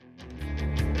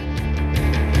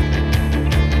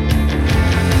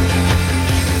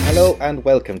and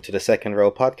welcome to the Second Row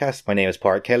podcast. My name is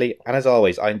Padraig Kelly, and as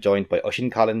always, I'm joined by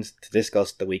Oisin Collins to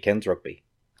discuss the weekend's rugby.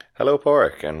 Hello,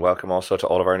 Padraig, and welcome also to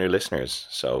all of our new listeners.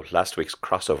 So, last week's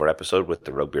crossover episode with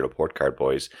the Rugby Report Card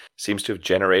boys seems to have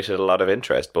generated a lot of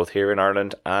interest, both here in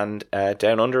Ireland and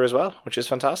down under as well, which is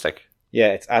fantastic. Yeah,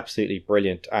 it's absolutely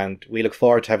brilliant, and we look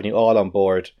forward to having you all on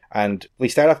board. And we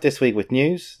start off this week with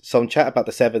news, some chat about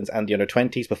the Sevens and the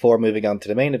Under-20s before moving on to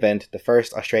the main event, the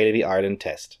first Australia v Ireland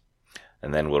test.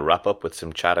 And then we'll wrap up with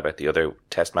some chat about the other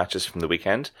test matches from the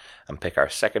weekend and pick our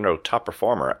second row top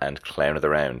performer and clown of the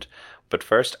round. But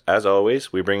first, as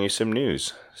always, we bring you some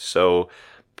news. So,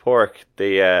 Pork,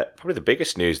 probably the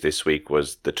biggest news this week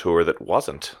was the tour that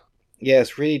wasn't. Yeah,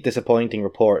 it's really disappointing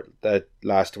report that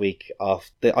last week of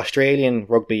the Australian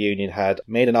Rugby Union had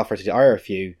made an offer to the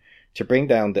IRFU to bring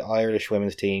down the Irish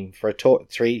women's team for a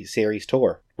 3-series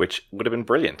tour. Which would have been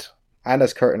brilliant. And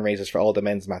as curtain raisers for all the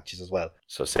men's matches as well.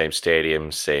 So same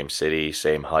stadium, same city,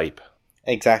 same hype.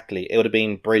 Exactly. It would have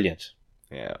been brilliant.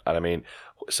 Yeah, and I mean,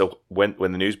 so when the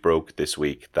news broke this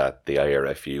week that the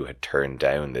IRFU had turned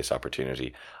down this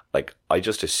opportunity, like, I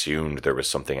just assumed there was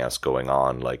something else going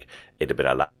on, like it had been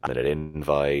a last-minute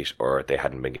invite or they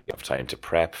hadn't been given enough time to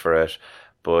prep for it.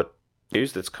 But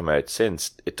news that's come out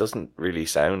since, it doesn't really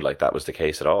sound like that was the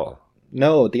case at all.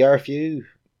 No, the IRFU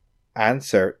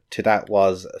answer to that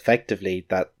was effectively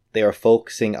that they are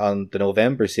focusing on the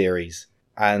November series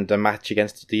and a match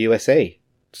against the USA.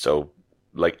 So,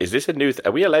 like, is this a new...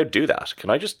 Are we allowed to do that? Can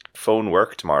I just phone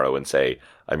work tomorrow and say,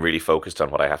 I'm really focused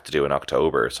on what I have to do in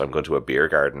October, so I'm going to a beer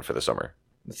garden for the summer?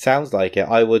 It sounds like it.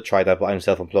 I would try that, but I'm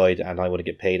self-employed and I wouldn't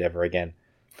get paid ever again.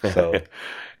 So...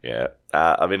 Yeah.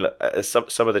 I mean,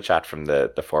 some of the chat from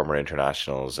the former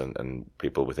internationals and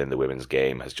people within the women's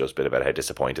game has just been about how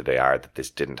disappointed they are that this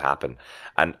didn't happen.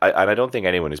 And I don't think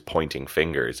anyone is pointing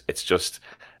fingers. It's just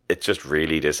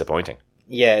really disappointing.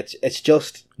 Yeah, it's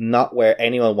just not where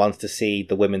anyone wants to see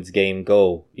the women's game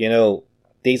go. You know,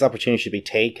 these opportunities should be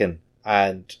taken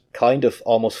and kind of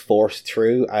almost forced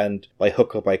through and by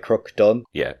hook or by crook done.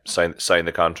 Yeah, sign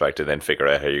the contract and then figure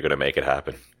out how you're going to make it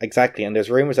happen. Exactly, and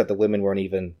there's rumours that the women weren't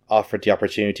even offered the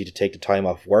opportunity to take the time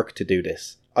off work to do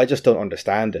this. I just don't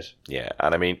understand it. Yeah,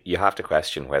 and I mean, you have to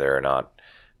question whether or not,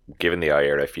 given the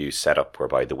IRFU setup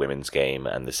whereby the women's game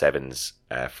and the sevens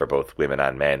for both women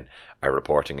and men are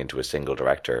reporting into a single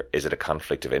director, is it a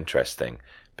conflict of interest thing?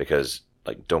 Because,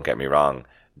 like, don't get me wrong,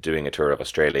 doing a tour of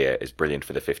Australia is brilliant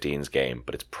for the 15s game,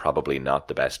 but it's probably not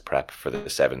the best prep for the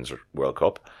Sevens World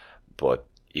Cup. But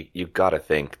you've got to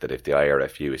think that if the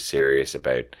IRFU is serious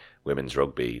about women's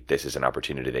rugby, this is an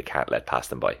opportunity they can't let pass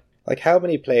them by. Like, how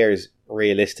many players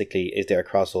realistically is there a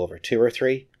crossover? 2 or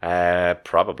 3?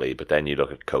 Probably, but then you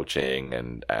look at coaching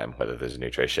and whether there's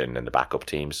nutrition and the backup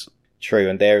teams. True,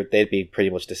 and they'd be pretty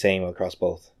much the same across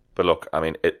both. But look, I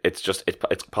mean,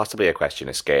 it's possibly a question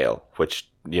of scale, which,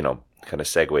 you know, kind of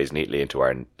segues neatly into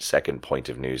our second point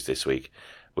of news this week,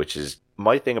 which is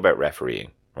my thing about refereeing,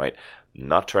 right?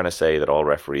 Not trying to say that all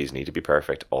referees need to be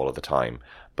perfect all of the time,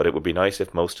 but it would be nice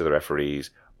if most of the referees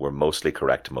were mostly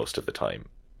correct most of the time.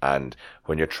 And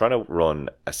when you're trying to run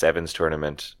a sevens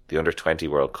tournament, the Under-20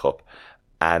 World Cup,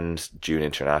 and June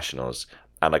internationals,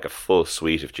 and like a full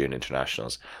suite of June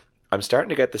internationals, I'm starting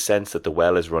to get the sense that the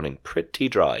well is running pretty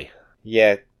dry.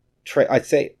 Yeah, I'd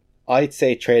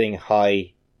say trading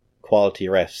high quality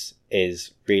refs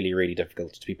is really, really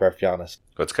difficult, to be perfectly honest.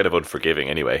 Well, it's kind of unforgiving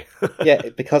anyway. Yeah,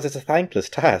 because it's a thankless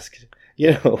task,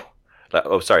 you know.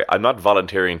 Oh, sorry, I'm not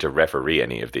volunteering to referee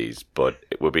any of these, but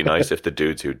it would be nice if the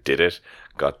dudes who did it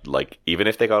got, like, even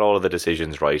if they got all of the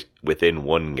decisions right within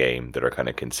one game that are kind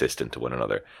of consistent to one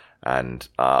another. And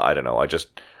I don't know,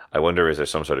 I wonder, is there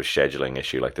some sort of scheduling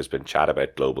issue? Like, there's been chat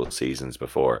about global seasons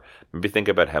before. Maybe think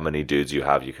about how many dudes you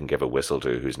can give a whistle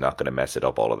to who's not going to mess it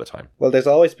up all of the time. Well, there's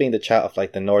always been the chat of,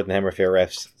 like, the Northern Hemisphere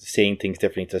refs seeing things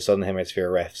differently to the Southern Hemisphere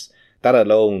refs. That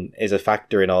alone is a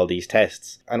factor in all these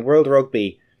tests. And World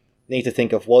Rugby need to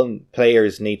think of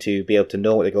players need to be able to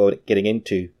know what they're getting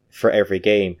into for every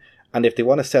game. And if they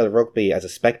want to sell rugby as a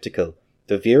spectacle,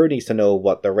 the viewer needs to know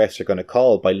what the refs are going to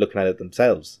call by looking at it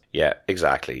themselves. Yeah,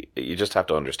 exactly. You just have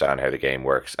to understand how the game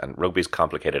works. And rugby's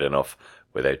complicated enough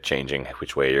without changing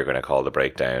which way you're going to call the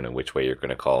breakdown and which way you're going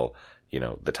to call, you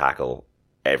know, the tackle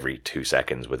every 2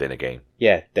 seconds within a game.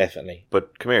 Yeah, definitely.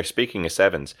 But come here, speaking of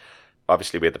sevens,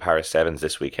 obviously we had the Paris Sevens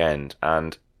this weekend,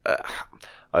 and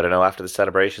I don't know, after the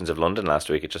celebrations of London last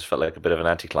week, it just felt like a bit of an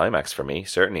anticlimax for me,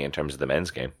 certainly in terms of the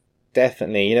men's game.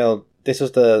 Definitely. You know, this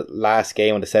was the last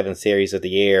game of the Sevens series of the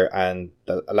year and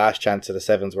the last chance of the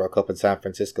Sevens World Cup in San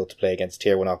Francisco to play against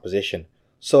Tier 1 opposition.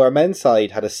 So our men's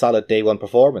side had a solid day one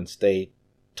performance. They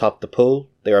topped the pool.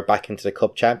 They were back into the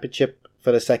Cup Championship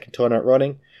for the second tournament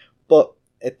running, but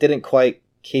it didn't quite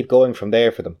keep going from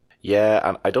there for them. Yeah,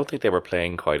 and I don't think they were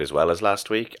playing quite as well as last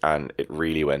week, and it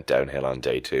really went downhill on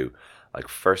day 2. Like,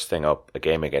 first thing up, a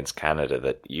game against Canada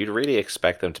that you'd really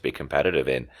expect them to be competitive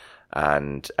in,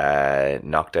 and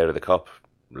knocked out of the cup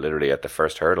literally at the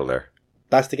first hurdle there.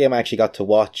 That's the game I actually got to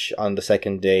watch on the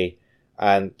second day,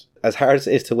 and as hard as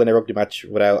it is to win a rugby match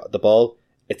without the ball,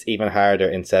 it's even harder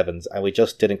in sevens, and we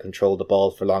just didn't control the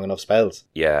ball for long enough spells.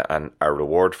 Yeah, and our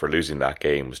reward for losing that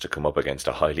game was to come up against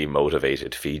a highly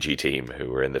motivated Fiji team who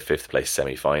were in the 5th place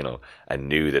semi-final and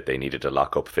knew that they needed to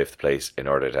lock up 5th place in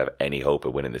order to have any hope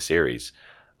of winning the series.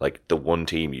 Like, the one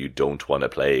team you don't want to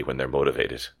play when they're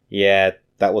motivated. Yeah,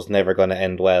 that was never going to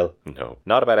end well. No,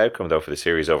 not a bad outcome though for the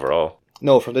series overall.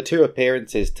 No, from the 2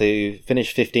 appearances to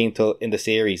finish 15th in the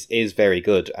series is very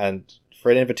good, and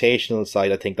for an invitational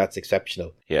side, I think that's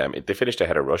exceptional. Yeah, I mean, they finished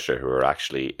ahead of Russia, who were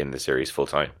actually in the series full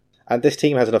time. And this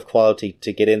team has enough quality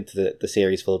to get into the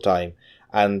series full time,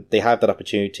 and they have that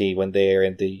opportunity when they're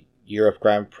in the Europe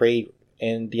Grand Prix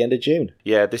in the end of June.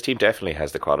 Yeah, this team definitely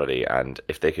has the quality, and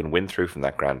if they can win through from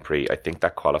that Grand Prix, I think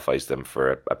that qualifies them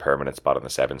for a permanent spot on the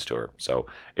Sevens Tour. So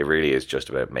it really is just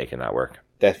about making that work.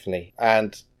 Definitely.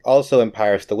 And also in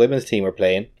Paris, the women's team were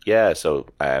playing. Yeah, so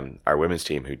our women's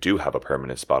team, who do have a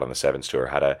permanent spot on the Sevens Tour,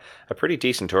 had a pretty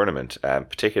decent tournament,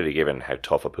 particularly given how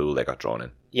tough a pool they got drawn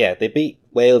in. Yeah, they beat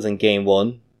Wales in game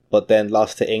 1, but then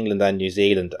lost to England and New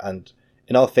Zealand. And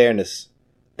in all fairness,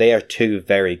 they are 2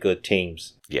 very good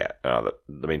teams. Yeah, I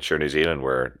mean, sure, New Zealand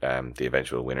were the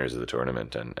eventual winners of the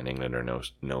tournament, and England are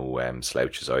no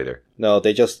slouches either. No,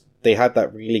 they had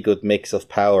that really good mix of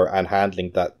power and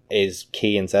handling that is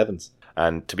key in sevens.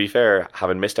 And to be fair,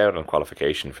 having missed out on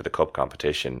qualification for the cup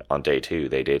competition on day 2,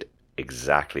 they did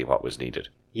exactly what was needed.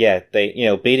 Yeah, they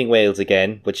beating Wales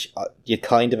again, which you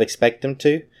kind of expect them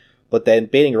to, but then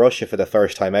beating Russia for the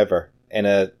first time ever in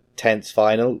a tense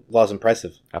final was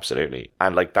impressive. Absolutely.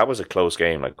 And like, that was a close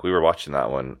game. Like, we were watching that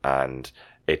one, and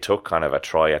it took kind of a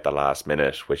try at the last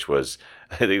minute, which was,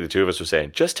 I think the 2 of us were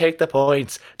saying, just take the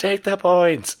points,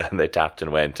 and they tapped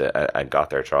and went and got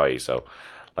their try. So,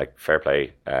 like, fair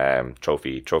play,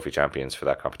 trophy champions for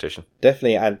that competition.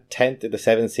 Definitely, and 10th in the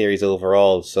 7 series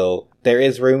overall, so there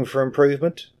is room for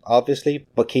improvement, obviously,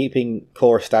 but keeping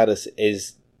core status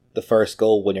is the first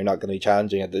goal when you're not going to be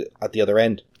challenging at the other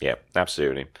end. Yeah,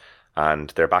 absolutely. And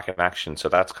they're back in action, so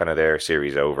that's kind of their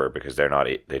series over, because they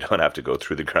don't have to go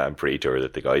through the Grand Prix tour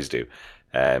that the guys do.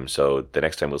 So the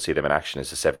next time we'll see them in action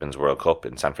is the Sevens World Cup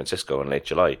in San Francisco in late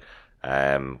July,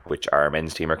 which our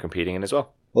men's team are competing in as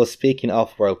well. Well, speaking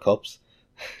of World Cups,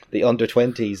 the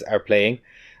under-20s are playing.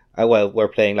 We're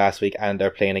playing last week and they're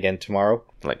playing again tomorrow.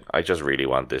 Like, I just really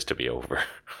want this to be over.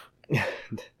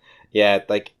 Yeah,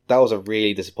 like, that was a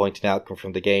really disappointing outcome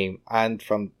from the game and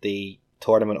from the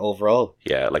tournament overall.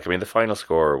 Yeah, like, I mean, the final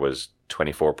score was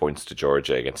 24 points to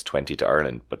Georgia against 20 to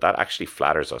Ireland, but that actually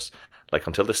flatters us. Like,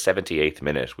 until the 78th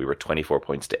minute, we were 24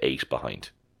 points to 8 behind.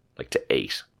 Like, to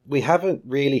 8. We haven't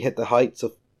really hit the heights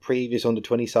of previous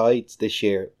under-20 sides this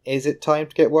year. Is it time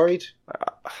to get worried?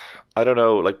 I don't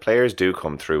know. Like, players do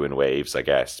come through in waves, I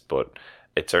guess, but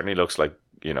it certainly looks like,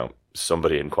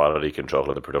 somebody in quality control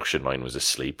of the production line was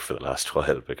asleep for the last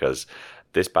while, because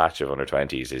this batch of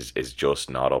under-20s is just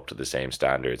not up to the same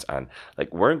standards, and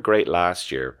like, weren't great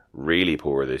last year, really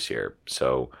poor this year.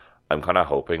 So I'm kind of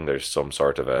hoping there's some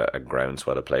sort of a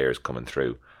groundswell of players coming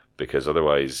through, because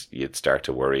otherwise you'd start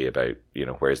to worry about,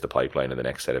 where's the pipeline of the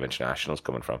next set of internationals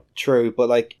coming from. True, but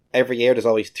like, every year there's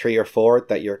always 3 or 4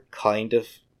 that you're kind of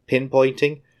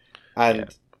pinpointing, and Yeah.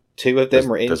 2 of them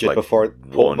were injured like before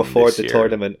the year.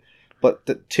 tournament, but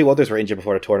the 2 others were injured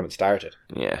before the tournament started.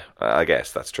 Yeah, I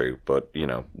guess that's true. But,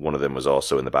 one of them was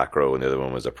also in the back row and the other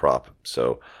one was a prop.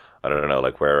 So I don't know,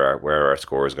 like, where our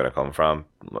score is going to come from.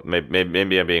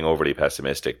 Maybe I'm being overly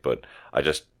pessimistic, but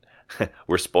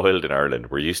we're spoiled in Ireland.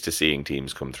 We're used to seeing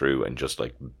teams come through and just,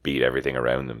 like, beat everything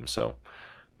around them. So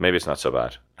maybe it's not so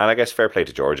bad. And I guess fair play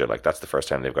to Georgia. Like, that's the first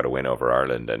time they've got a win over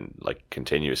Ireland, and like,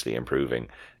 continuously improving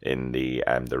in the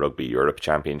Rugby Europe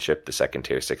Championship, the second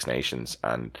tier Six Nations,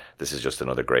 and this is just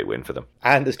another great win for them.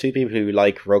 And as 2 people who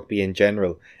like rugby in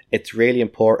general, it's really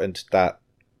important that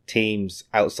teams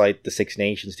outside the Six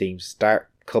Nations teams start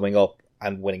coming up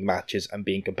and winning matches and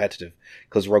being competitive,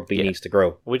 because rugby needs to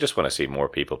grow. We just want to see more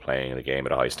people playing the game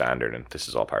at a high standard, and this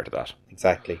is all part of that.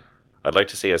 Exactly. I'd like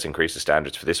to see us increase the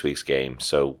standards for this week's game.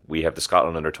 So we have the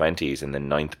Scotland under-20s in the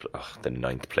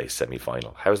ninth place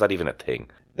semi-final. How is that even a thing?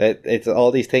 It's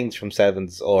all these things from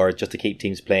sevens, or just to keep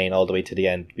teams playing all the way to the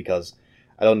end, because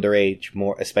at underage,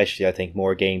 more especially, I think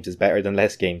more games is better than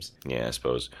less games. Yeah, I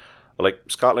suppose. Well, like,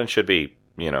 Scotland should be,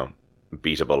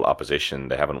 beatable opposition.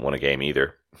 They haven't won a game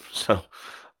either. So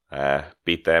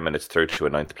beat them and it's through to a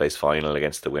 9th place final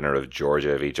against the winner of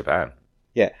Georgia v Japan.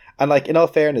 Yeah, and like in all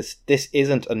fairness, this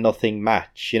isn't a nothing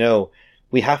match. You know,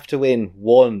 we have to win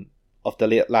one of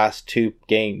the last 2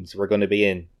 games we're going to be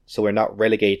in, so we're not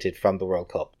relegated from the World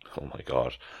Cup. Oh my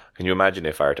God. Can you imagine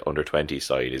if our under-20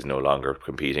 side is no longer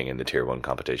competing in the Tier 1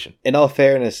 competition? In all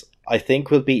fairness, I think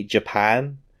we'll beat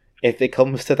Japan if it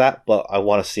comes to that, but I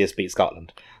want to see us beat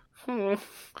Scotland.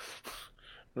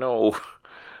 No.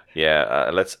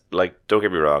 Yeah, don't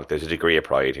get me wrong, there's a degree of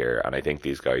pride here, and I think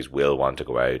these guys will want to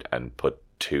go out and put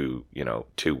 2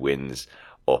 wins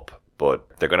up, but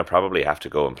they're going to probably have to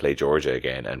go and play Georgia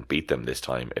again and beat them this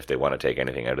time if they want to take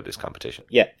anything out of this competition.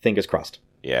 Yeah, fingers crossed.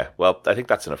 Yeah, well, I think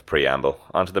that's enough preamble.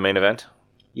 On to the main event?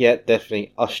 Yeah,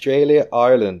 definitely. Australia,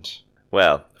 Ireland.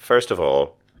 Well, first of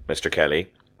all, Mr.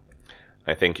 Kelly,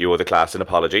 I think you owe the class an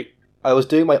apology. I was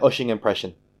doing my Ushing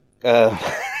impression.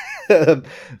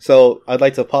 So I'd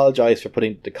like to apologise for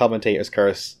putting the commentator's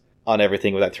curse on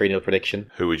everything with that 3-0 prediction.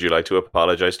 Who would you like to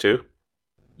apologise to?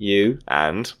 You.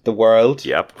 And? The world.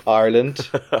 Yep. Ireland.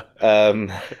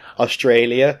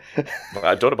 Australia.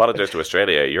 I don't apologise to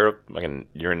Australia. You're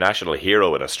a national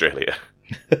hero in Australia.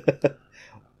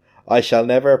 I shall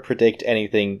never predict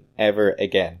anything ever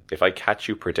again. If I catch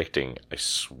you predicting, I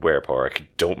swear, Padraig,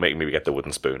 don't make me get the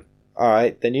wooden spoon.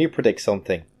 Alright, then you predict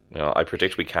something. No, I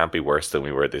predict we can't be worse than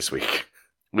we were this week.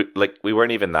 We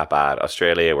weren't even that bad.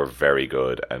 Australia were very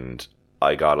good, and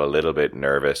I got a little bit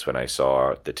nervous when I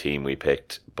saw the team we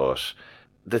picked, but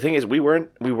the thing is we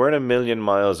weren't a million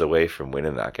miles away from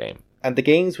winning that game. And the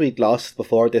games we'd lost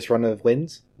before this run of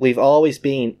wins, we've always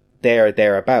been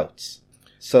thereabouts.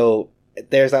 So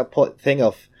there's that thing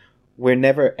of we're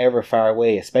never ever far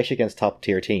away, especially against top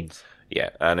tier teams. Yeah,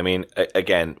 and I mean,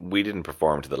 again, we didn't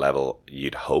perform to the level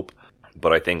you'd hope,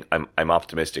 but I think I'm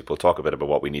optimistic. We'll talk a bit about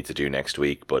what we need to do next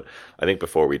week, but I think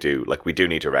before we do, we do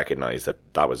need to recognise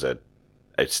that was a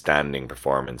outstanding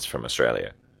performance from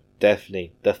Australia.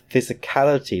 Definitely. The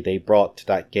physicality they brought to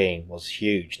that game was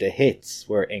huge. The hits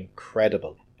were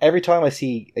incredible. Every time I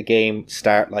see a game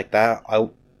start like that,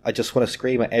 I just want to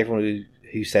scream at everyone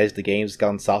who says the game's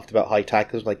gone soft about high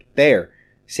tackles. Like, there,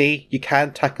 see, you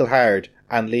can't tackle hard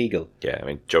and legal. Yeah, I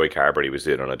mean, Joey Carberry was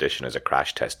doing an audition as a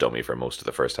crash test dummy for most of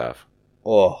the first half.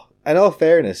 Oh, in all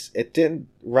fairness, it didn't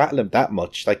rattle him that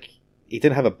much. He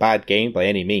didn't have a bad game by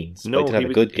any means. No, but he didn't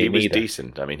have a good game either. He was either.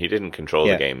 decent. I mean, he didn't control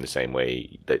the game the same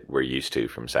way that we're used to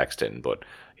from Sexton, but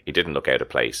he didn't look out of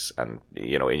place. And,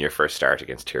 in your first start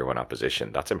against Tier 1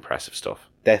 opposition, that's impressive stuff.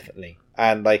 Definitely.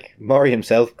 And, Murray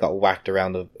himself got whacked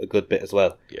around a good bit as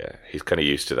well. Yeah, he's kind of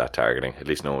used to that targeting. At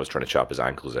least no one was trying to chop his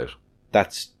ankles out.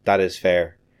 That is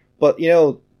fair. But,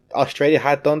 Australia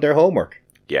had done their homework.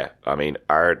 Yeah, I mean,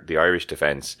 the Irish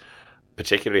defence,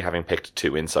 particularly having picked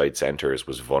 2 inside centres,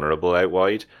 was vulnerable out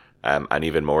wide. And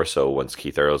even more so once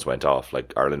Keith Earls went off.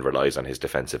 Ireland relies on his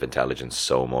defensive intelligence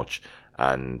so much,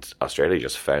 and Australia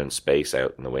just found space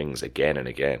out in the wings again and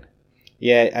again.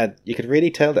 Yeah, and you could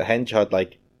really tell that Henge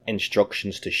had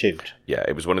instructions to shoot. Yeah,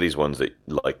 it was one of these ones that,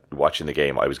 watching the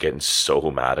game, I was getting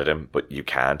so mad at him, but you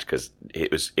can't, because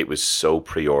it was so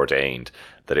preordained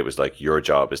that it was your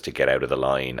job is to get out of the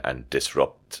line and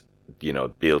disrupt.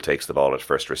 Beale takes the ball at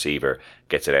first receiver,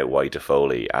 gets it out wide to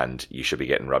Foley, and you should be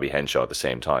getting Robbie Henshaw at the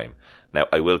same time. Now,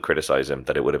 I will criticise him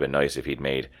that it would have been nice if he'd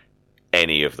made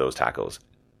any of those tackles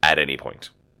at any point.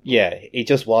 Yeah, he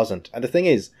just wasn't. And the thing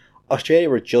is, Australia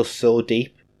were just so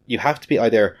deep. You have to be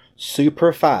either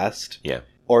super fast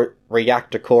or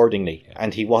react accordingly,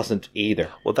 and he wasn't either.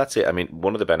 Well, that's it. I mean,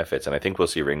 one of the benefits, and I think we'll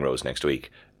see Ringrose next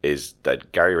week, is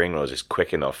that Gary Ringrose is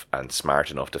quick enough and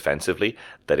smart enough defensively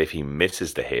that if he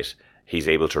misses the hit, he's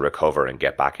able to recover and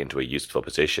get back into a useful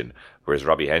position, whereas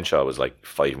Robbie Henshaw was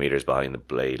 5 metres behind the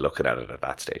blade looking at it at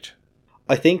that stage.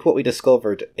 I think what we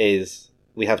discovered is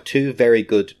we have 2 very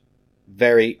good,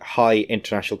 very high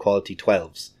international quality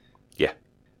 12s. Yeah.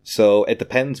 So it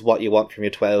depends what you want from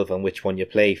your 12 and which one you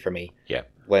play for me. Yeah.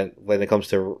 When it comes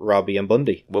to Robbie and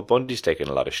Bundy. Well, Bundy's taken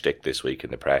a lot of shtick this week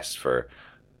in the press for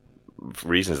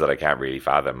reasons that I can't really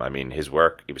fathom. I mean, his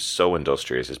work, he was so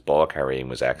industrious, his ball carrying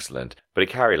was excellent, but he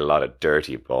carried a lot of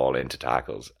dirty ball into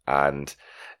tackles, and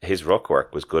his ruck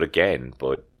work was good again,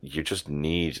 but you just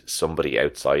need somebody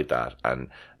outside that. And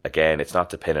again, it's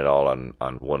not to pin it all on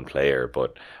one player,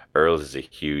 but Earls is a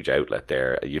huge outlet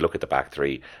there. You look at the back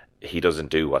 3, he doesn't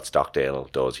do what Stockdale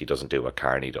does, he doesn't do what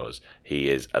Carney does. He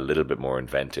is a little bit more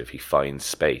inventive, he finds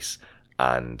space,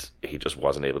 and he just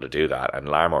wasn't able to do that. And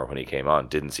Larmour, when he came on,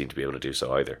 didn't seem to be able to do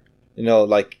so either.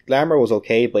 Larmour was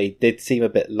okay, but he did seem a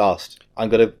bit lost.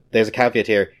 There's a caveat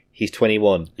here, he's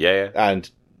 21. Yeah.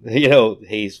 And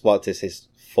What's this, his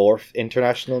fourth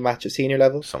international match at senior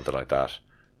level? Something like that.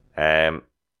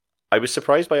 I was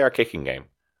surprised by our kicking game.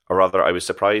 Or rather, I was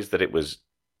surprised that it was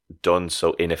done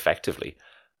so ineffectively.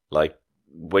 Like,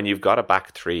 when you've got a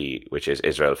back three, which is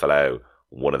Israel Folau,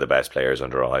 one of the best players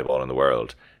under a high ball in the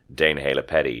world, Dane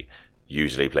Haley-Petty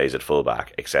usually plays at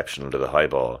fullback, exceptional to the high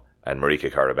ball, and Marika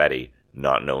Karabetti,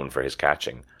 not known for his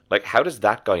catching. Like, how does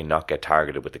that guy not get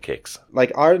targeted with the kicks?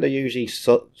 Like, Ireland are usually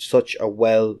such a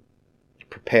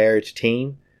well-prepared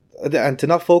team, and to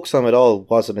not focus on him at all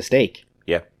was a mistake.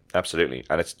 Yeah, absolutely.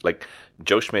 And it's like,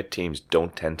 Joe Schmidt teams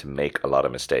don't tend to make a lot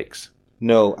of mistakes.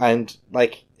 No, and,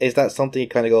 like, is that something you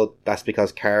kind of go, that's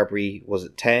because Carberry was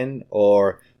at 10,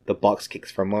 or the box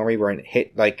kicks from Murray weren't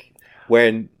hit, like,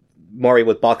 when Murray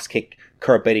would box kick,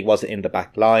 Karabetti wasn't in the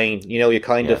back line, you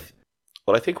kind of...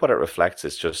 Well, I think what it reflects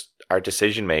is just our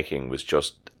decision making was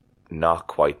just not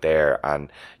quite there,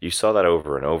 and you saw that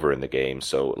over and over in the game.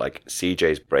 So, like,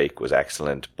 CJ's break was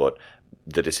excellent, but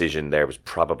the decision there was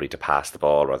probably to pass the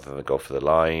ball rather than go for the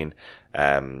line.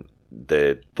 But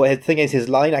the thing is, his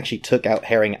line actually took out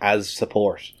Herring as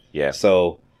support. Yeah.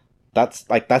 So that's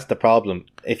the problem.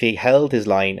 If he held his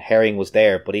line, Herring was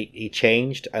there, but he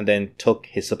changed and then took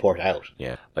his support out.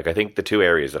 Yeah. Like, I think the two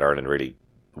areas that Ireland really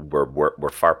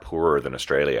were far poorer than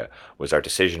Australia was our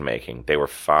decision making. They were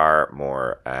far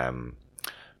more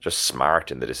just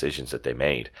smart in the decisions that they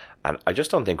made, and I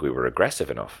just don't think we were aggressive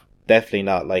enough. Definitely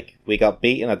not. Like, we got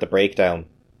beaten at the breakdown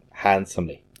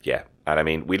handsomely. Yeah, and I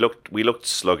mean, we looked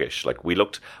sluggish. Like, we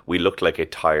looked like a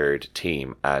tired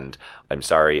team, and I'm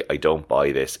sorry, I don't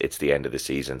buy this. It's the end of the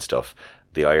season stuff.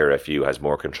 The IRFU has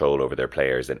more control over their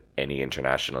players than any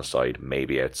international side,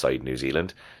 maybe outside New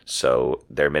Zealand. So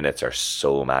their minutes are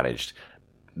so managed.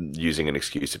 Using an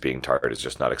excuse of being tired is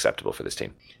just not acceptable for this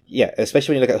team. Yeah,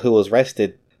 especially when you look at who was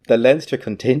rested. The Leinster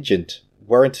contingent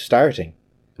weren't starting.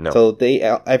 No. So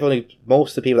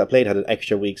most of the people that played had an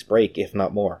extra week's break, if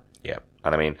not more. Yeah,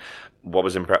 and I mean, what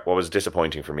was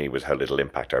disappointing for me was how little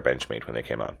impact our bench made when they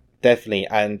came on. Definitely,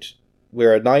 and we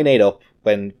were 9-8 up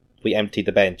when we emptied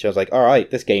the bench. I was like, all right,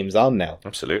 this game's on now.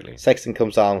 Absolutely. Sexton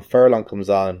comes on, Furlong comes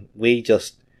on. We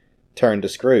just turned the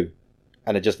screw,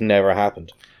 and it just never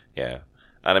happened. Yeah,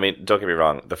 and I mean, don't get me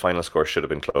wrong, the final score should have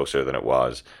been closer than it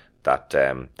was. That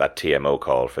TMO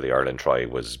call for the Ireland try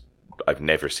was, I've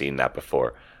never seen that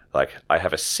before. Like, I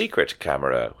have a secret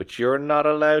camera which you're not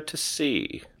allowed to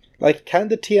see. Like, can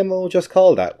the TMO just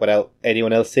call that without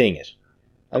anyone else seeing it?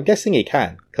 I'm guessing he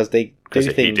can, because they do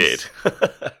things... he did.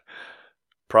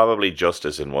 Probably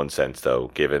justice in one sense, though,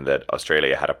 given that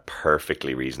Australia had a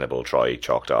perfectly reasonable try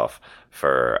chalked off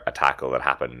for a tackle that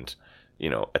happened,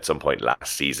 at some point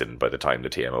last season by the time the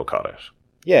TMO caught it.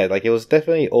 Yeah, like, it was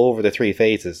definitely over the three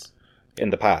phases in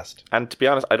the past. And to be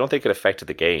honest, I don't think it affected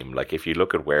the game. Like, if you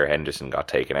look at where Henderson got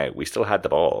taken out, we still had the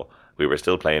ball. We were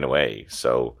still playing away.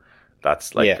 So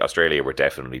that's Australia were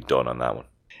definitely done on that one.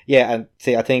 Yeah, and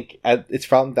see, I think it's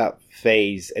from that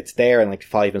phase, it's there in like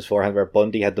 5 minutes forehand where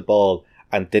Bundy had the ball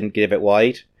and didn't give it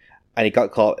wide, and he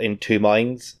got caught in two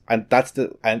minds, and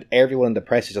and everyone in the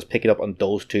press is just picking up on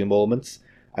those two moments,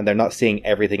 and they're not seeing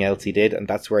everything else he did, and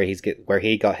that's where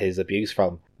he got his abuse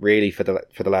from, really, for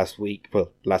the last week, well,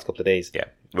 last couple of days. Yeah.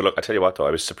 Well, look, I tell you what, though,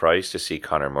 I was surprised to see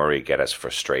Conor Murray get as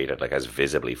frustrated, like as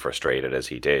visibly frustrated as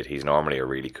he did. He's normally a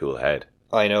really cool head.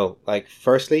 I know. Like,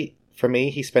 firstly, for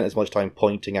me, he spent as much time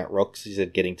pointing at rucks as he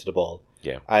did getting to the ball.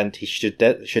 Yeah. And he should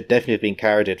definitely have been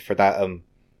carded for that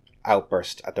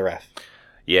outburst at the ref.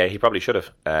 Yeah, he probably should have.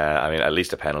 I mean, at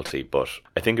least a penalty, but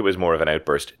I think it was more of an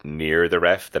outburst near the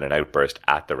ref than an outburst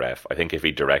at the ref. I think if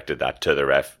he directed that to the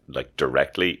ref, like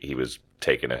directly, he was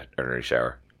taking an early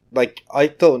shower. Like, I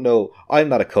don't know. I'm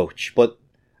not a coach, but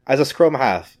as a scrum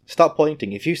half, stop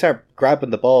pointing. If you start grabbing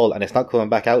the ball and it's not coming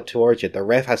back out towards you, the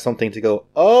ref has something to go,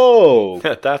 oh!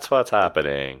 That's what's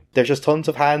happening. There's just tons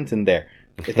of hands in there.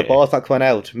 If the ball's not coming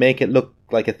out, make it look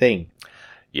like a thing.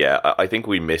 Yeah, I think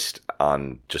we missed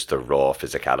on just the raw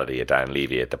physicality of Dan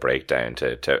Levy at the breakdown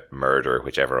to murder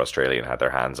whichever Australian had their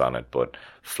hands on it, but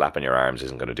flapping your arms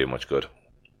isn't going to do much good.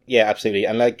 Yeah, absolutely.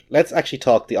 And like, let's actually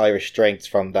talk the Irish strengths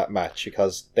from that match,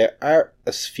 because there are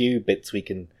a few bits we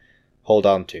can hold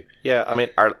on to. Yeah, I mean,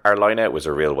 our line-out was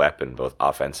a real weapon, both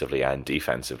offensively and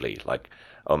defensively. Like,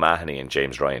 O'Mahony and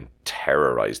James Ryan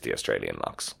terrorised the Australian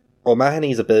locks.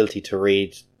 O'Mahony's ability to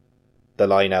read the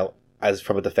line-out as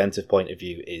from a defensive point of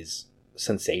view is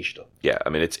sensational. Yeah, I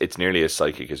mean, it's nearly as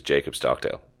psychic as Jacob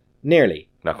Stockdale. Nearly.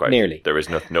 Not quite. Nearly. There is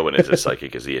no one is as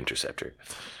psychic as the interceptor.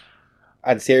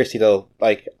 And seriously though,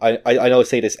 like, I know I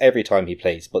say this every time he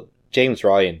plays, but James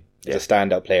Ryan is a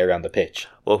standout player on the pitch.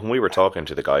 Well, when we were talking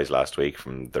to the guys last week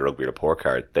from the Rugby Report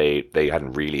Card, they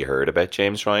hadn't really heard about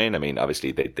James Ryan. I mean,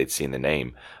 obviously they'd seen the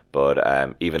name,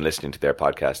 but even listening to their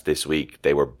podcast this week,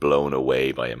 they were blown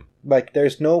away by him. Like,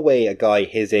 there's no way a guy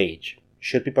his age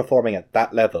should be performing at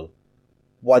that level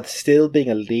while still being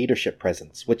a leadership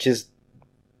presence, which is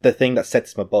the thing that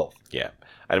sets him above. Yeah.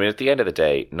 I mean, at the end of the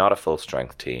day, not a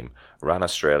full-strength team. Ran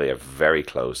Australia very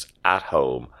close, at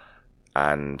home,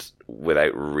 and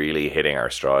without really hitting our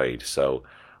stride. So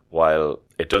while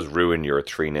it does ruin your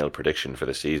 3-0 prediction for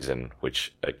the season,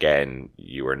 which, again,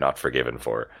 you were not forgiven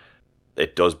for,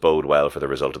 it does bode well for the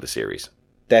result of the series.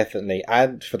 Definitely,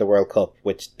 and for the World Cup,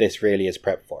 which this really is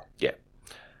prep for. Yeah.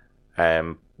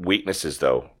 Weaknesses,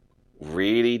 though,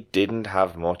 really didn't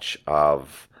have much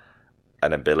of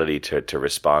an ability to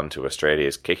respond to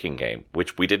Australia's kicking game,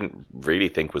 which we didn't really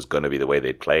think was going to be the way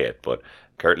they'd play it. But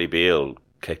Curtly Beale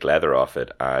kicked leather off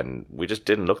it, and we just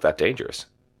didn't look that dangerous.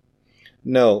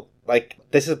 No, like,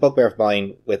 this is a bugbear of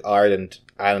mine with Ireland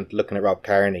and looking at Rob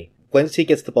Kearney. Once he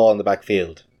gets the ball in the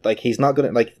backfield, like, he's not going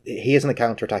to, like, he isn't a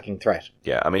counter-attacking threat.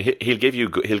 Yeah, I mean, he'll give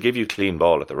you clean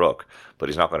ball at the ruck, but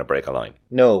he's not going to break a line.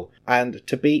 No, and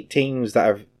to beat teams that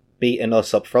have beaten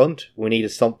us up front, we needed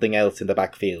something else in the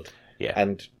backfield. Yeah.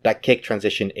 And that kick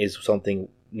transition is something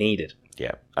needed.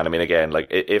 Yeah. And I mean, again, like,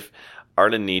 if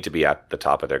Ireland need to be at the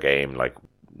top of their game, like,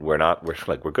 we're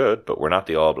good, but we're not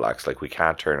the All Blacks. Like, we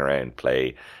can't turn around and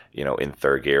play, in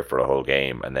third gear for a whole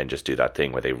game and then just do that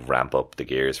thing where they ramp up the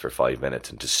gears for 5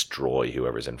 minutes and destroy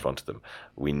whoever's in front of them.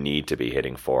 We need to be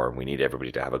hitting form. We need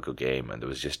everybody to have a good game. And there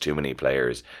was just too many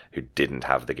players who didn't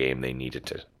have the game they needed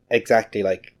to. Exactly.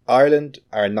 Like, Ireland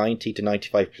are a 90 to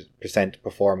 95%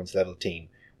 performance level team.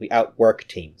 We outwork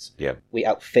teams. Yeah. We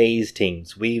outphase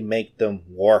teams. We make them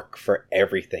work for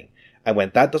everything. And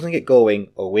when that doesn't get going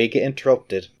or we get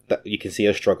interrupted, that you can see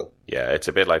us struggle. Yeah, it's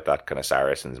a bit like that kind of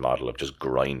Saracens model of just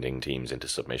grinding teams into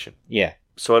submission. Yeah.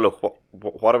 So look,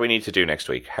 what do we need to do next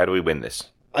week? How do we win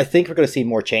this? I think we're going to see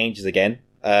more changes again.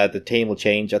 The team will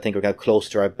change. I think we're going to have close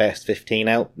to our best 15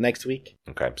 out next week.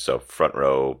 Okay, so front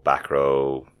row, back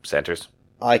row, centres?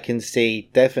 I can see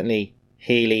definitely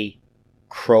Healy,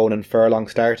 Crone and Furlong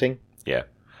starting. Yeah,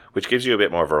 which gives you a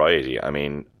bit more variety. I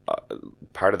mean,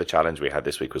 part of the challenge we had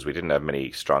this week was we didn't have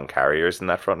many strong carriers in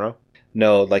that front row.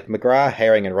 No, like McGrath,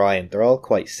 Herring and Ryan, they're all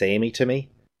quite samey to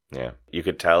me. Yeah, you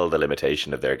could tell the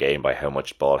limitation of their game by how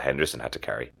much ball Henderson had to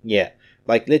carry. Yeah,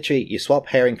 like literally you swap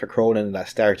Herring for Cronin in that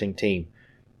starting team.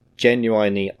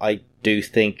 Genuinely, I do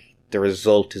think the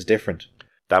result is different.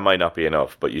 That might not be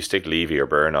enough, but you stick Levy or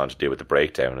Byrne on to deal with the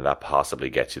breakdown and that possibly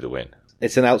gets you the win.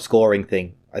 It's an outscoring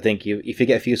thing. I think if you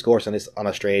get a few scores on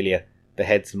Australia, the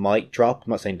heads might drop.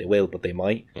 I'm not saying they will, but they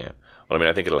might. Yeah. Well, I mean,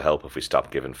 I think it'll help if we stop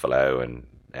giving Falau and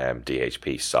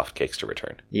DHP soft kicks to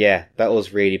return. Yeah, that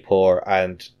was really poor.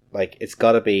 And like, it's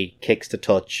got to be kicks to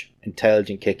touch,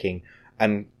 intelligent kicking,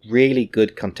 and really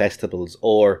good contestables.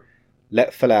 Or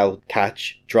let Falau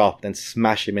catch, drop, then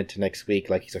smash him into next week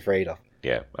like he's afraid of.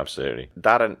 Yeah, absolutely.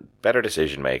 That and better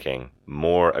decision making,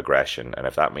 more aggression, and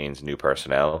if that means new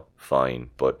personnel, fine.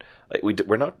 But like,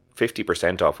 we're not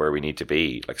 50% off where we need to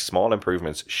be. Like, small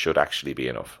improvements should actually be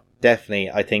enough. Definitely.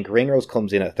 I think Ringrose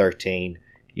comes in at 13.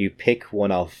 You pick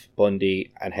one off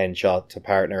Bundy and Henshaw to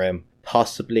partner him.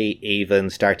 Possibly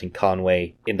even starting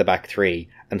Conway in the back three.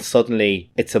 And suddenly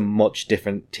it's a much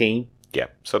different team. Yeah,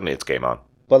 suddenly it's game on.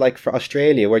 But like for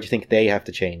Australia, where do you think they have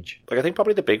to change? Like, I think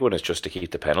probably the big one is just to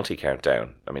keep the penalty count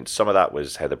down. I mean, some of that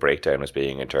was how the breakdown was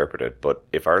being interpreted, but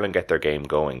if Ireland get their game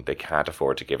going, they can't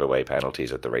afford to give away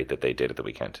penalties at the rate that they did at the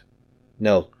weekend.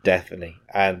 No, definitely.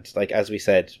 And like as we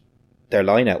said, their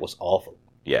line out was awful.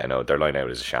 Yeah, no, their line out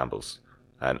is a shambles.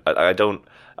 And I don't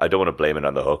want to blame it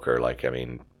on the hooker. Like, I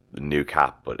mean, new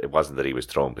cap, but it wasn't that he was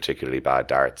throwing particularly bad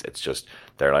darts. It's just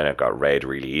their lineup got read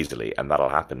really easily, and that'll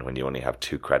happen when you only have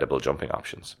two credible jumping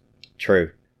options.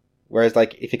 True. Whereas,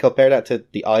 like, if you compare that to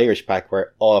the Irish pack,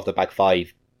 where all of the back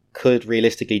five could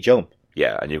realistically jump.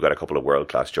 Yeah, and you've got a couple of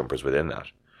world-class jumpers within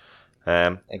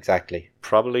that. Exactly.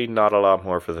 Probably not a lot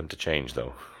more for them to change,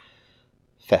 though.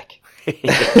 Feck.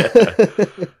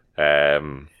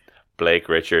 Blake,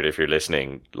 Richard, if you're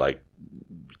listening, like,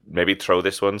 maybe throw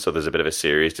this one so there's a bit of a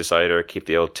series decider, keep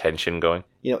the old tension going.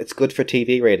 You know, it's good for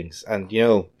TV ratings, and, you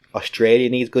know, Australia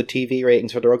needs good TV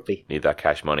ratings for the rugby. Need that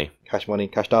cash money. Cash money,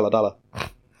 cash dollar.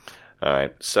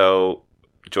 Alright, so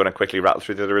do you want to quickly rattle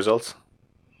through the other results?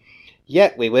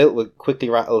 Yeah, we will. We'll quickly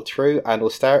rattle through, and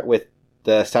we'll start with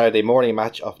the Saturday morning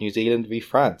match of New Zealand v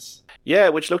France. Yeah,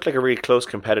 which looked like a really close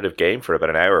competitive game for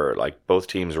about an hour. Like both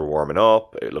teams were warming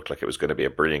up. It looked like it was going to be a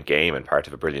brilliant game and part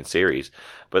of a brilliant series.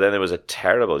 But then there was a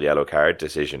terrible yellow card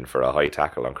decision for a high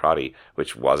tackle on Crotty,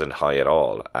 which wasn't high at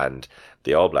all. And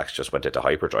the All Blacks just went into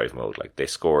hyperdrive mode. Like they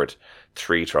scored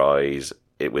 3 tries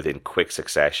within quick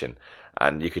succession.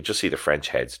 And you could just see the French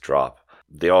heads drop.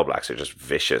 The All Blacks are just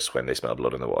vicious when they smell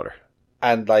blood in the water.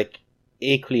 And like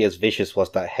equally as vicious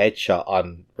was that headshot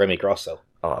on Remy Grosso.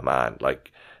 Oh man,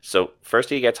 like, so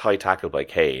first he gets high tackled by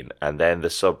Kane, and then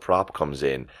the sub prop comes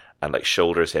in and like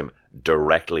shoulders him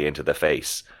directly into the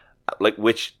face, like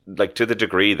to the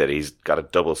degree that he's got a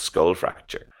double skull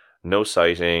fracture. No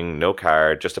sighting, no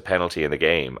card, just a penalty in the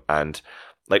game. And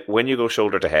like when you go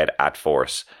shoulder to head at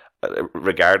force,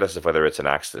 regardless of whether it's an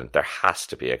accident, there has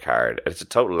to be a card. It's a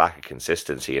total lack of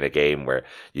consistency in a game where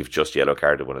you've just yellow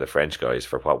carded one of the French guys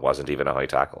for what wasn't even a high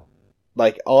tackle.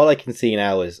 Like, all I can see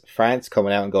now is France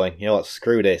coming out and going, you know what,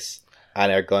 screw this. And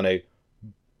they're going to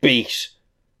beat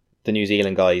the New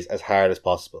Zealand guys as hard as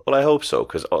possible. Well, I hope so,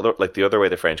 because the other way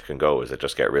the French can go is they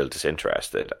just get real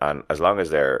disinterested. And as long as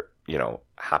they're,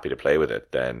 happy to play with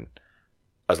it, then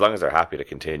as long as they're happy to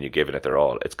continue giving it their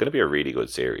all, it's going to be a really good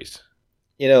series.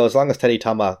 As long as Teddy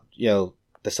Thomas,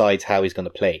 decides how he's going to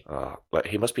play. But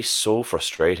he must be so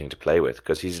frustrating to play with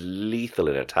because he's lethal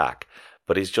in attack,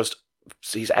 but he's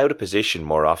out of position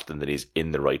more often than he's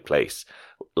in the right place.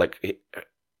 Like,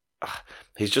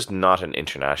 he's just not an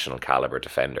international caliber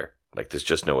defender. Like, there's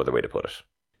just no other way to put it.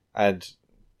 And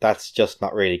that's just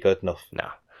not really good enough. No.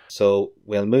 So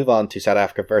we'll move on to South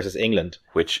Africa versus England.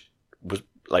 Which was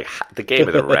like the game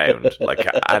of the round,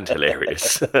 and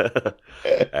hilarious.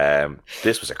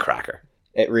 This was a cracker.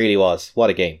 It really was. What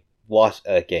a game. What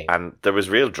a game. And there was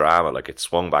real drama, like it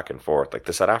swung back and forth. Like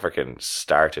the South African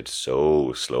started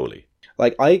so slowly.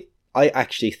 Like I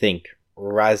actually think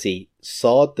Rassie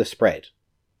saw the spread,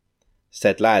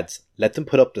 said, lads, let them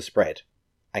put up the spread,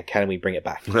 and can we bring it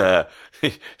back? I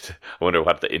wonder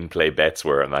what the in-play bets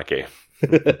were on that game.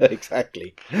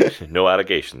 Exactly. No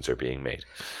allegations are being made.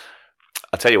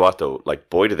 I'll tell you what though, like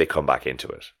boy did they come back into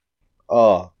it.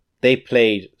 Oh, they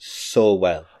played so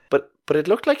well. But it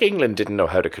looked like England didn't know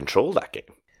how to control that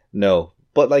game. No,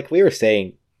 but like we were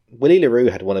saying, Willie LaRue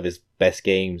had one of his best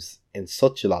games in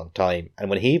such a long time, and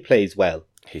when he plays well,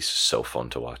 he's so fun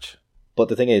to watch. But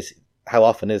the thing is, how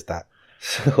often is that?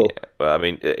 So, yeah, well, I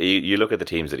mean, you look at the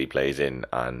teams that he plays in,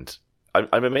 and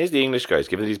I'm amazed the English guys,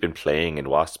 given that he's been playing in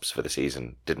Wasps for the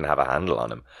season, didn't have a handle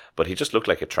on him. But he just looked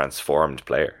like a transformed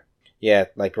player. Yeah,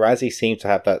 like Rassie seems to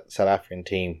have that South African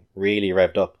team really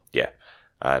revved up. Yeah,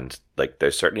 and like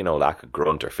there's certainly no lack of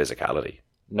grunt or physicality.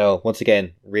 No, once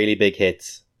again, really big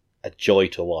hits. A joy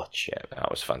to watch. Yeah,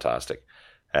 that was fantastic.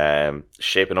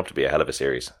 Shaping up to be a hell of a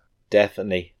series.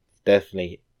 Definitely.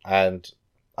 And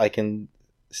I can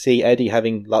see Eddie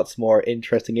having lots more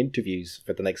interesting interviews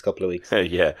for the next couple of weeks.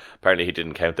 Yeah, apparently he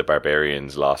didn't count the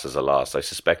Barbarians' loss as a loss. I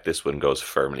suspect this one goes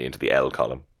firmly into the L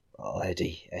column. Oh,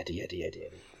 Eddie.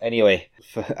 Anyway,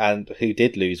 and who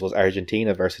did lose was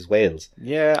Argentina versus Wales.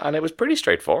 Yeah, and it was pretty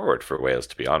straightforward for Wales,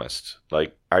 to be honest.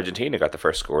 Like, Argentina got the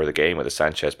first score of the game with a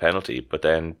Sanchez penalty, but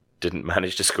then didn't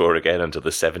manage to score again until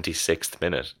the 76th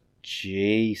minute.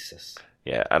 Jesus.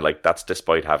 Yeah, and like that's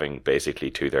despite having basically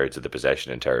 2/3 of the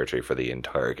possession and territory for the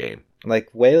entire game. Like,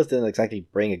 Wales didn't exactly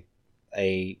bring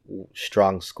a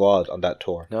strong squad on that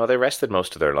tour. No, they rested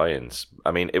most of their lions.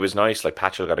 I mean, it was nice. Like,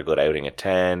 Patchell got a good outing at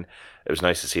 10. It was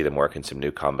nice to see them working some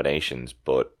new combinations,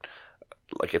 but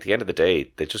like at the end of the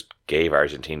day, they just gave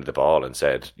Argentina the ball and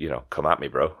said, come at me,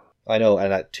 bro. I know,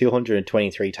 and at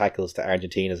 223 tackles to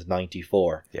Argentina's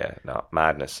 94. Yeah, no,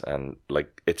 madness. And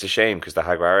like, it's a shame because the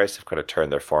Jaguares have kind of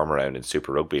turned their form around in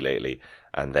Super Rugby lately,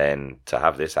 and then to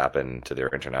have this happen to their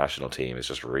international team is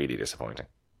just really disappointing.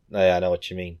 I know what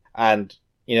you mean. And,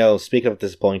 speaking of a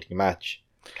disappointing match,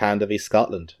 Canada v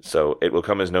Scotland. So it will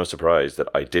come as no surprise that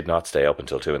I did not stay up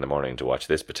until 2 a.m. to watch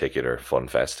this particular fun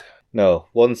fest. No,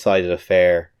 one-sided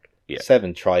affair. Yeah.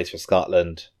 7 tries for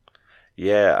Scotland.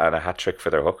 Yeah, and a hat-trick for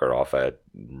their hooker off a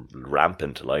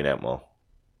rampant line-out mo.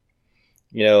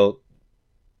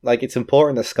 It's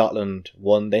important that Scotland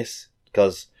won this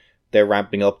because they're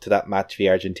ramping up to that match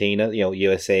via Argentina.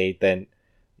 USA then,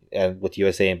 with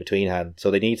USA in between hand.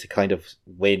 So they need to kind of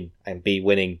win and be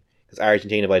winning because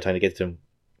Argentina, by the time they get to them,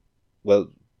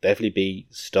 will definitely be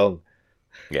stung.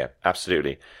 Yeah,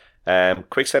 absolutely.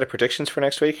 Quick set of predictions for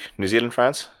next week. New Zealand,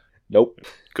 France? Nope.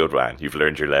 Good man. You've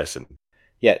learned your lesson.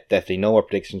 Yeah, definitely. No more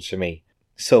predictions for me.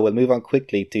 So we'll move on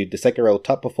quickly to the second row,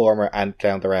 top performer and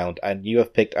clown the round. And you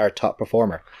have picked our top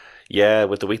performer. Yeah,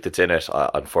 with the week that's in it,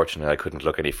 unfortunately I couldn't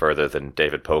look any further than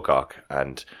David Pocock.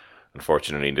 And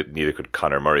unfortunately neither could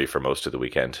Conor Murray for most of the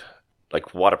weekend.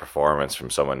 Like, what a performance from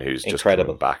someone who's just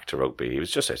Incredible. coming back to rugby. He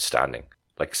was just outstanding.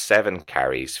 Like 7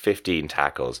 carries, 15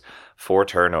 tackles, 4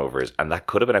 turnovers, and that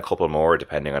could have been a couple more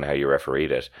depending on how you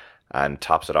refereed it, and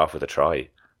tops it off with a try.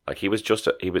 Like, he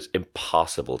was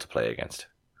impossible to play against.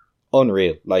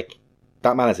 Unreal. Like,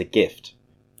 that man is a gift.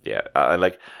 Yeah, and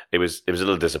like it was a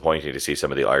little disappointing to see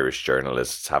some of the Irish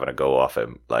journalists having a go off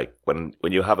him. Like when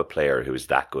you have a player who is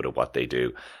that good at what they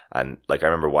do, and like I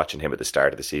remember watching him at the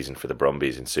start of the season for the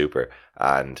Brumbies in Super,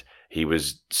 and he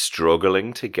was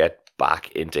struggling to get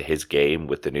back into his game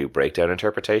with the new breakdown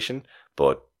interpretation,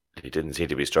 but he didn't seem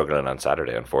to be struggling on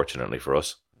Saturday, unfortunately for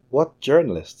us. What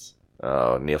journalists?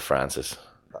 Oh, Neil Francis.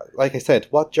 Like I said,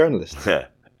 what journalists?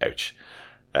 Ouch.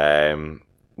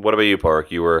 What about you,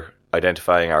 Pork? You were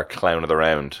identifying our clown of the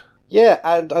round. Yeah,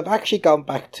 and I've actually gone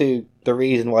back to the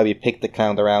reason why we picked the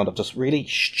clown of the round of just really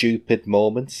stupid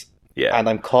moments. Yeah. And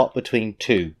I'm caught between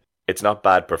two. It's not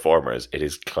bad performers, it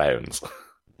is clowns.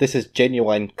 This is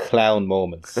genuine clown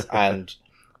moments. And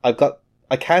I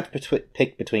can't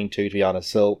pick between two, to be honest,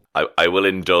 so... I will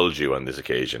indulge you on this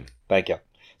occasion. Thank you.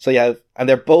 So yeah, and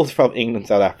they're both from England,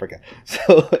 South Africa.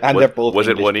 So they're both was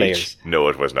English it one players. each? No,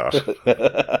 it was not.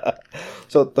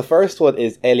 So the first one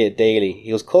is Elliot Daly.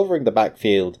 He was covering the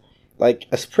backfield, like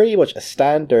it's pretty much a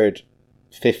standard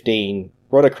 15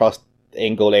 run across the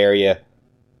in-goal area.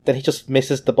 Then he just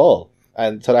misses the ball,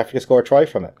 and South Africa score a try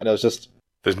from it. And it was just...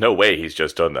 There's no way he's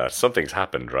just done that. Something's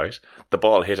happened, right? The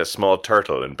ball hit a small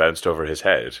turtle and bounced over his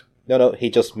head. No, he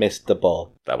just missed the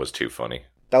ball. That was too funny.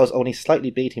 That was only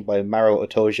slightly beaten by Maro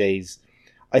Itoje's,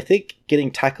 I think,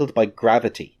 getting tackled by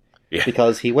gravity. Yeah.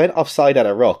 Because he went offside at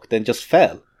a ruck, then just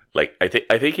fell. Like, I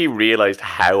think he realised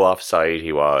how offside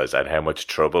he was and how much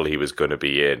trouble he was going to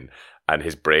be in. And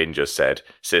his brain just said,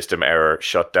 system error,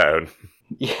 shut down.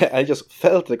 Yeah, I just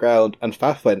fell to the ground and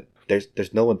Faf went,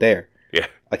 there's no one there. Yeah.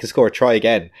 I can score a try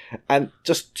again. And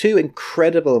just two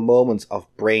incredible moments of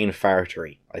brain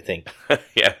fartery, I think.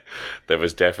 Yeah, there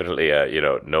was definitely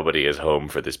nobody is home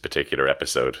for this particular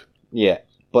episode. Yeah,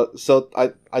 but so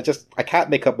I can't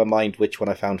make up my mind which one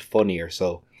I found funnier,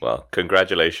 so... Well,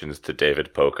 congratulations to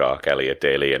David Pocock, Elliot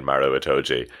Daly and Maro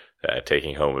Itoje,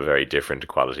 taking home a very different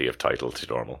quality of title to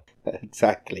normal.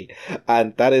 Exactly.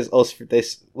 And that is us for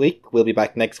this week. We'll be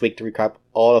back next week to recap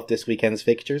all of this weekend's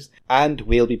fixtures, and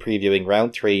we'll be previewing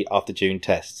round 3 of the June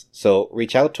tests. So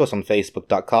reach out to us on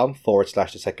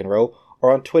facebook.com/the second row,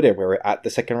 or on Twitter where we're at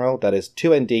the second row. That is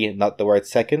 2ND, not the word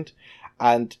second.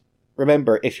 And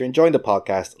remember, if you're enjoying the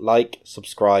podcast, like,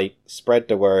 subscribe, spread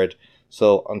the word.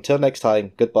 So until next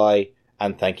time, goodbye,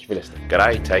 and thank you for listening. Good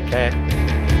night, take care.